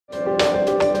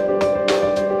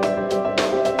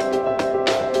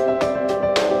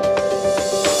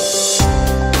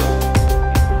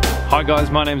Hi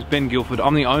guys, my name's Ben Guilford.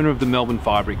 I'm the owner of the Melbourne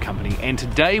Fire Brick Company, and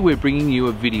today we're bringing you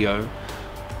a video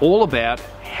all about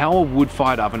how a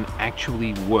wood-fired oven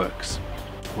actually works.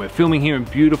 We're filming here in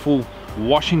beautiful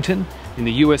Washington in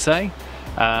the USA,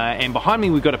 and behind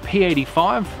me we've got a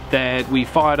P85 that we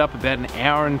fired up about an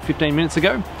hour and 15 minutes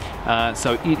ago.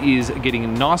 So it is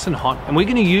getting nice and hot, and we're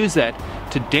going to use that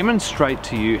to demonstrate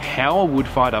to you how a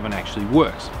wood-fired oven actually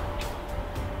works.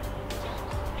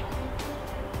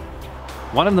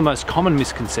 One of the most common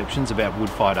misconceptions about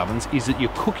wood-fired ovens is that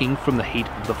you're cooking from the heat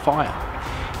of the fire.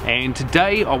 And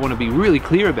today I want to be really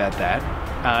clear about that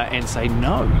and say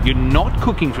no, you're not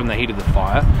cooking from the heat of the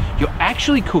fire. You're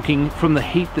actually cooking from the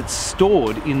heat that's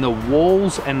stored in the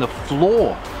walls and the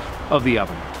floor of the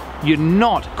oven. You're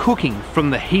not cooking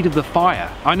from the heat of the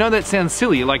fire. I know that sounds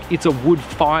silly, like it's a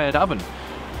wood-fired oven.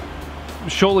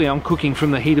 Surely I'm cooking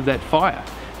from the heat of that fire.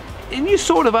 And you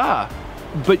sort of are.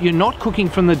 But you're not cooking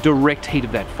from the direct heat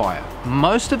of that fire.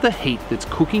 Most of the heat that's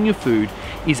cooking your food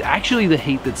is actually the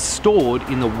heat that's stored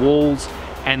in the walls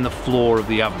and the floor of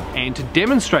the oven. And to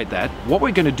demonstrate that, what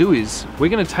we're going to do is we're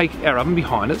going to take our oven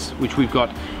behind us, which we've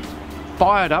got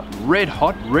fired up, red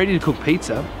hot, ready to cook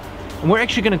pizza, and we're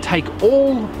actually going to take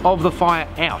all of the fire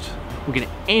out. We're going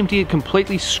to empty it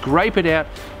completely, scrape it out,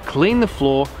 clean the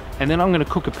floor, and then I'm going to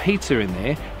cook a pizza in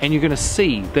there, and you're going to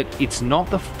see that it's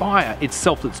not the fire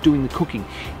itself that's doing the cooking,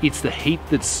 it's the heat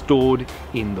that's stored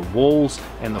in the walls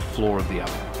and the floor of the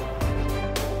oven.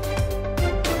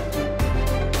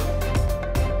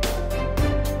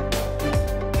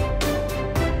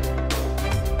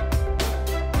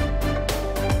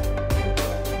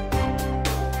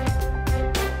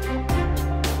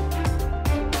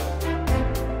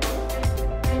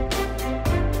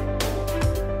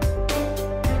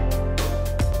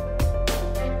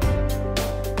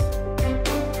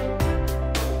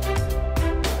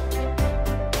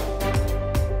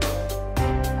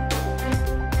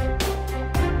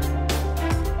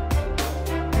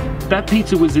 That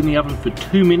pizza was in the oven for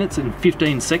 2 minutes and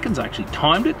 15 seconds. I actually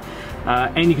timed it,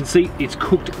 and you can see it's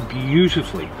cooked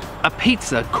beautifully. A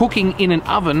pizza cooking in an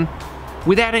oven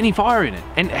without any fire in it.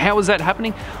 And how was that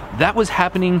happening? That was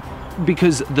happening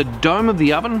because the dome of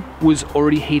the oven was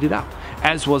already heated up,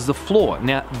 as was the floor.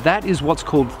 Now that is what's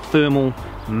called thermal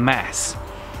mass.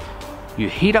 You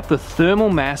heat up the thermal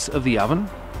mass of the oven,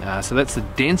 so that's the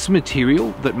dense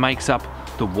material that makes up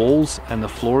the walls and the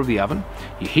floor of the oven.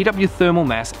 You heat up your thermal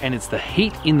mass, and it's the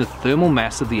heat in the thermal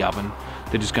mass of the oven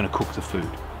that is going to cook the food.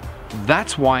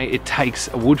 That's why it takes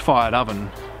a wood-fired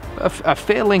oven a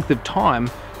fair length of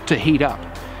time to heat up,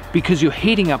 because you're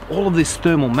heating up all of this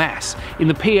thermal mass. In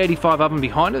the P85 oven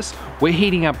behind us, we're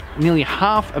heating up nearly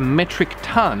 1/2 metric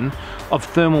ton of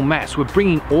thermal mass. We're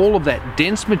bringing all of that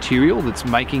dense material that's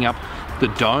making up the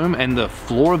dome and the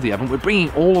floor of the oven, we're bringing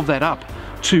all of that up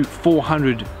to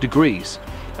 400 degrees.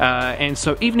 And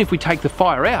so even if we take the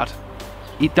fire out,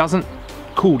 it doesn't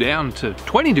cool down to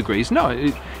 20 degrees. No,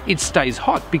 it stays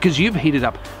hot because you've heated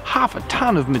up 1/2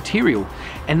 ton of material.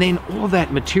 And then all of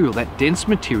that material, that dense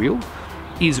material,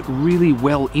 is really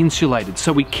well insulated.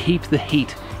 So we keep the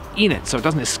heat in it so it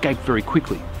doesn't escape very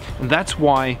quickly. And that's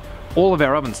why all of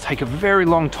our ovens take a very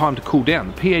long time to cool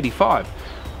down. The P85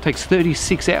 takes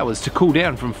 36 hours to cool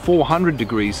down from 400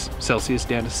 degrees Celsius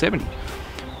down to 70.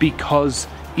 Because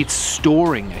it's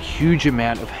storing a huge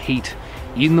amount of heat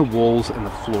in the walls and the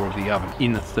floor of the oven,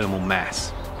 in the thermal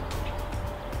mass.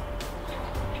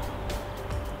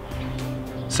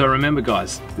 So remember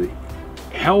guys,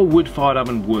 how a wood-fired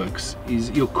oven works is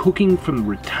you're cooking from the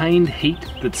retained heat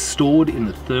that's stored in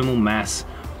the thermal mass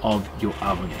of your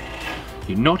oven.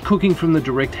 You're not cooking from the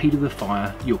direct heat of the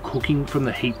fire, you're cooking from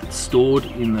the heat that's stored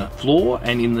in the floor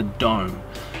and in the dome.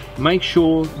 Make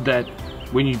sure that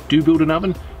when you do build an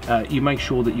oven, you make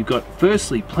sure that you've got,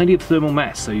 firstly, plenty of thermal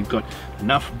mass. So you've got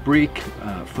enough brick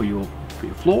for your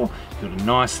floor, you've got a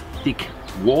nice thick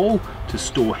wall to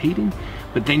store heating,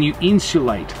 but then you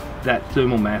insulate that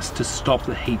thermal mass to stop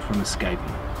the heat from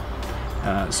escaping.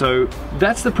 So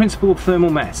that's the principle of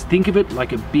thermal mass. Think of it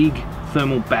like a big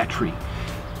thermal battery.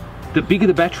 The bigger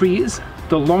the battery is,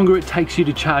 the longer it takes you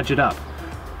to charge it up,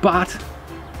 but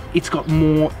it's got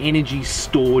more energy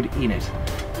stored in it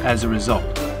as a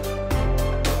result.